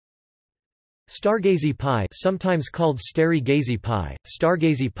Stargazy pie, sometimes called Stargazy pie,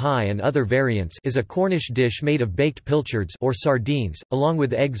 Stargazy pie and other variants, is a Cornish dish made of baked pilchards or sardines, along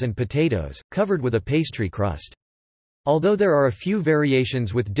with eggs and potatoes, covered with a pastry crust. Although there are a few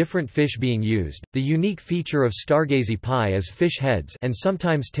variations with different fish being used, the unique feature of Stargazy pie is fish heads and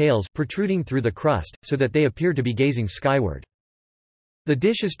sometimes tails protruding through the crust, so that they appear to be gazing skyward. The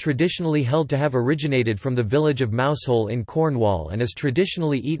dish is traditionally held to have originated from the village of Mousehole in Cornwall and is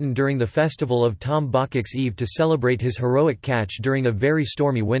traditionally eaten during the festival of Tom Bacchic's Eve to celebrate his heroic catch during a very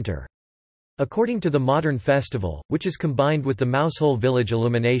stormy winter. According to the modern festival, which is combined with the Mousehole village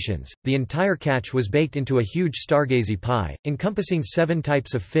illuminations, the entire catch was baked into a huge Stargazy pie, encompassing 7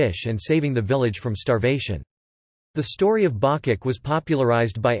 types of fish and saving the village from starvation. The story of Bacchic was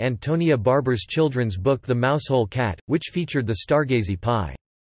popularized by Antonia Barber's children's book The Mousehole Cat, which featured the Stargazy pie.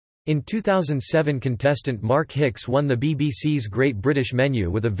 In 2007, contestant Mark Hicks won the BBC's Great British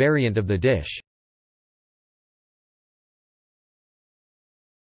Menu with a variant of the dish.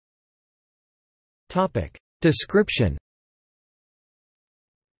 Description: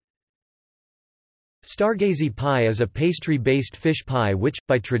 Stargazy pie is a pastry-based fish pie which,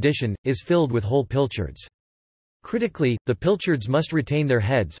 by tradition, is filled with whole pilchards. Critically, the pilchards must retain their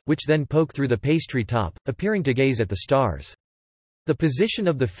heads, which then poke through the pastry top, appearing to gaze at the stars. The position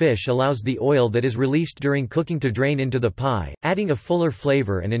of the fish allows the oil that is released during cooking to drain into the pie, adding a fuller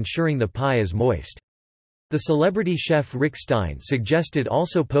flavor and ensuring the pie is moist. The celebrity chef Rick Stein suggested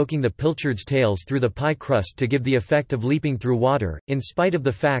also poking the pilchards' tails through the pie crust to give the effect of leaping through water. In spite of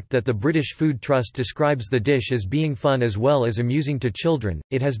the fact that the British Food Trust describes the dish as being fun as well as amusing to children,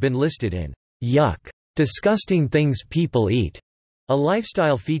 it has been listed in Yuck! Disgusting Things People Eat, a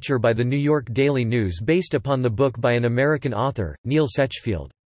lifestyle feature by the New York Daily News based upon the book by an American author, Neil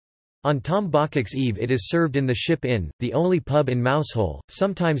Setchfield. On Tom Bacchic's Eve it is served in the Ship Inn, the only pub in Mousehole,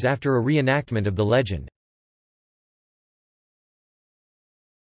 sometimes after a reenactment of the legend.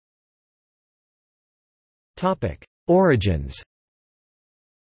 Origins.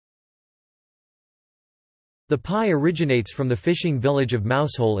 The pie originates from the fishing village of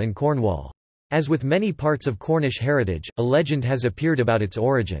Mousehole in Cornwall. As with many parts of Cornish heritage, a legend has appeared about its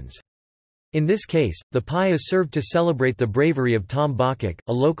origins. In this case, the pie is served to celebrate the bravery of Tom Bacchic,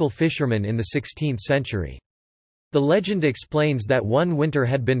 a local fisherman in the 16th century. The legend explains that one winter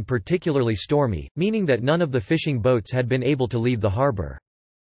had been particularly stormy, meaning that none of the fishing boats had been able to leave the harbour.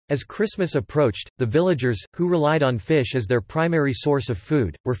 As Christmas approached, the villagers, who relied on fish as their primary source of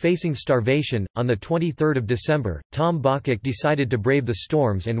food, were facing starvation. On the 23rd of December, Tom Bacchic decided to brave the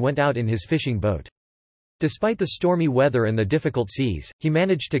storms and went out in his fishing boat. Despite the stormy weather and the difficult seas, he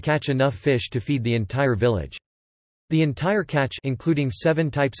managed to catch enough fish to feed the entire village. The entire catch, including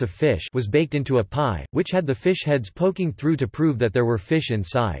 7 types of fish, was baked into a pie, which had the fish heads poking through to prove that there were fish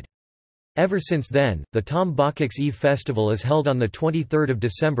inside. Ever since then, the Tom Bacchic's Eve festival is held on the 23rd of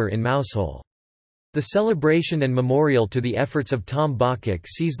December in Mousehole. The celebration and memorial to the efforts of Tom Bacchic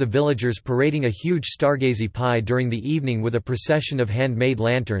sees the villagers parading a huge Stargazy pie during the evening with a procession of handmade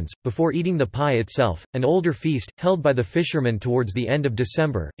lanterns, before eating the pie itself. An older feast, held by the fishermen towards the end of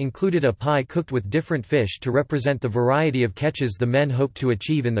December, included a pie cooked with different fish to represent the variety of catches the men hoped to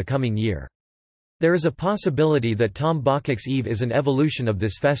achieve in the coming year. There is a possibility that Tom Bacchic's Eve is an evolution of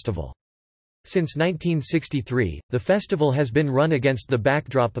this festival. Since 1963, the festival has been run against the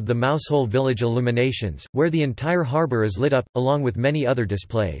backdrop of the Mousehole village illuminations, where the entire harbour is lit up, along with many other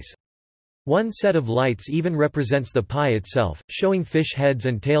displays. One set of lights even represents the pie itself, showing fish heads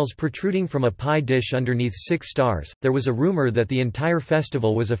and tails protruding from a pie dish underneath 6 stars. There was a rumour that the entire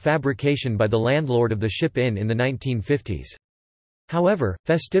festival was a fabrication by the landlord of the Ship Inn in the 1950s. However,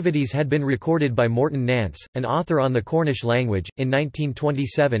 festivities had been recorded by Morton Nance, an author on the Cornish language, in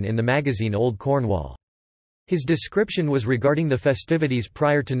 1927 in the magazine Old Cornwall. His description was regarding the festivities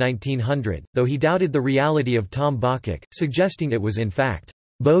prior to 1900, though he doubted the reality of Tom Bacchic, suggesting it was in fact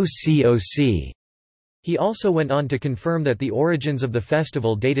Bo Coc. He also went on to confirm that the origins of the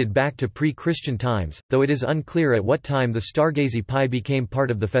festival dated back to pre-Christian times, though it is unclear at what time the Stargazy pie became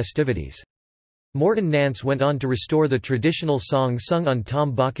part of the festivities. Morton Nance went on to restore the traditional song sung on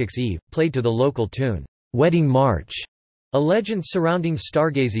Tom Bacchic's Eve, played to the local tune, "Wedding March", a legend surrounding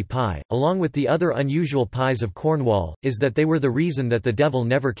Stargazy pie, along with the other unusual pies of Cornwall, is that they were the reason that the devil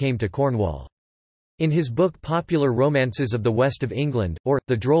never came to Cornwall. In his book Popular Romances of the West of England, or,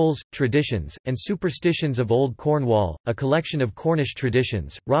 The Drolls, Traditions, and Superstitions of Old Cornwall, a collection of Cornish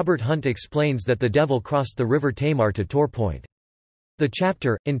traditions, Robert Hunt explains that the devil crossed the River Tamar to Torpoint. The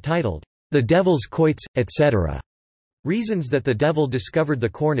chapter, entitled, "The Devil's Quoits, etc." reasons that the devil discovered the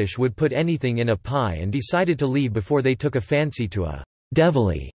Cornish would put anything in a pie and decided to leave before they took a fancy to a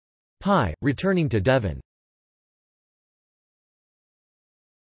 «devilly» pie, returning to Devon.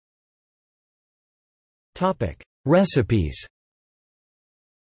 Recipes.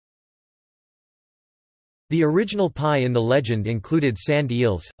 The original pie in the legend included sand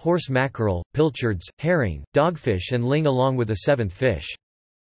eels, horse mackerel, pilchards, herring, dogfish and ling along with a seventh fish.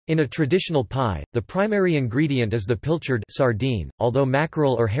 In a traditional pie, the primary ingredient is the pilchard sardine, although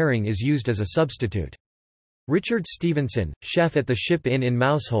mackerel or herring is used as a substitute. Richard Stevenson, chef at the Ship Inn in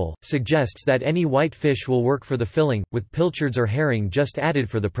Mousehole, suggests that any white fish will work for the filling, with pilchards or herring just added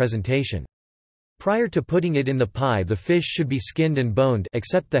for the presentation. Prior to putting it in the pie, the fish should be skinned and boned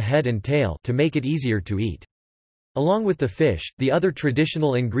except the head and tail to make it easier to eat. Along with the fish, the other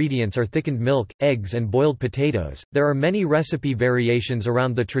traditional ingredients are thickened milk, eggs and boiled potatoes. There are many recipe variations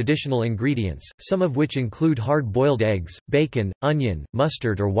around the traditional ingredients, some of which include hard-boiled eggs, bacon, onion,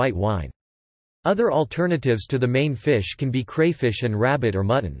 mustard or white wine. Other alternatives to the main fish can be crayfish and rabbit or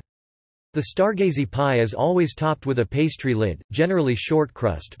mutton. The Stargazy pie is always topped with a pastry lid, generally short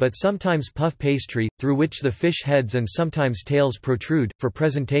crust but sometimes puff pastry, through which the fish heads and sometimes tails protrude. For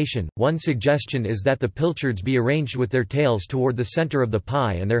presentation, one suggestion is that the pilchards be arranged with their tails toward the center of the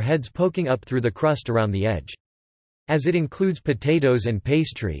pie and their heads poking up through the crust around the edge. As it includes potatoes and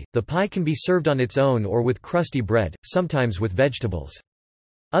pastry, the pie can be served on its own or with crusty bread, sometimes with vegetables.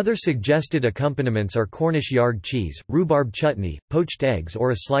 Other suggested accompaniments are Cornish yard cheese, rhubarb chutney, poached eggs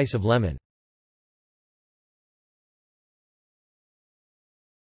or a slice of lemon.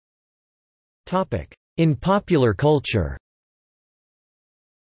 In popular culture.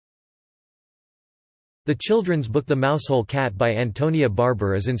 The children's book The Mousehole Cat by Antonia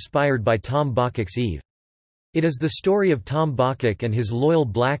Barber is inspired by Tom Bacach's Eve. It is the story of Tom Bacach and his loyal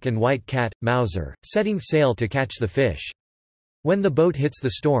black and white cat, Mouser, setting sail to catch the fish. When the boat hits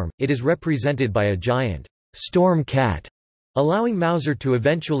the storm, it is represented by a giant storm cat, allowing Mouser to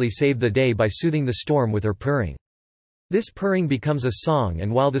eventually save the day by soothing the storm with her purring. This purring becomes a song,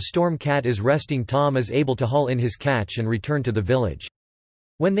 and while the storm cat is resting, Tom is able to haul in his catch and return to the village.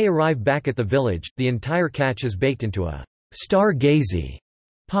 When they arrive back at the village, the entire catch is baked into a Stargazy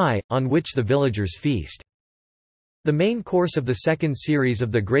pie, on which the villagers feast. The main course of the second series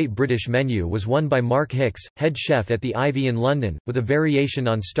of the Great British Menu was won by Mark Hicks, head chef at the Ivy in London, with a variation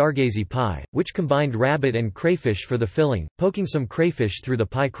on Stargazy pie, which combined rabbit and crayfish for the filling, poking some crayfish through the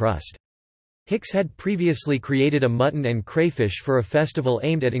pie crust. Hicks had previously created a mutton and crayfish for a festival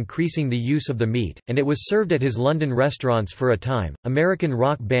aimed at increasing the use of the meat, and it was served at his London restaurants for a time. American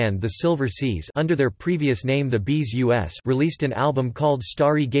rock band The Silver Seas, under their previous name The Bees US, released an album called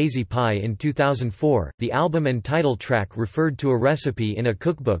Stargazy Pie in 2004. The album and title track referred to a recipe in a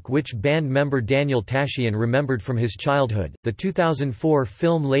cookbook which band member Daniel Tashian remembered from his childhood. The 2004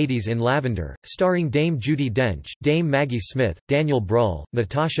 film Ladies in Lavender, starring Dame Judi Dench, Dame Maggie Smith, Daniel Bruhl,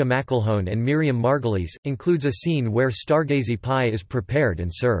 Natasha McElhone and Miriam Margolyes, includes a scene where Stargazy pie is prepared and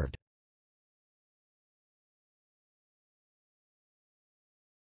served.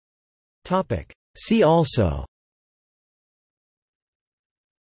 See also: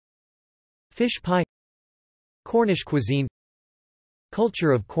 Fish pie, Cornish cuisine,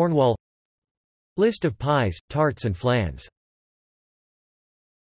 Culture of Cornwall, List of pies, tarts and flans.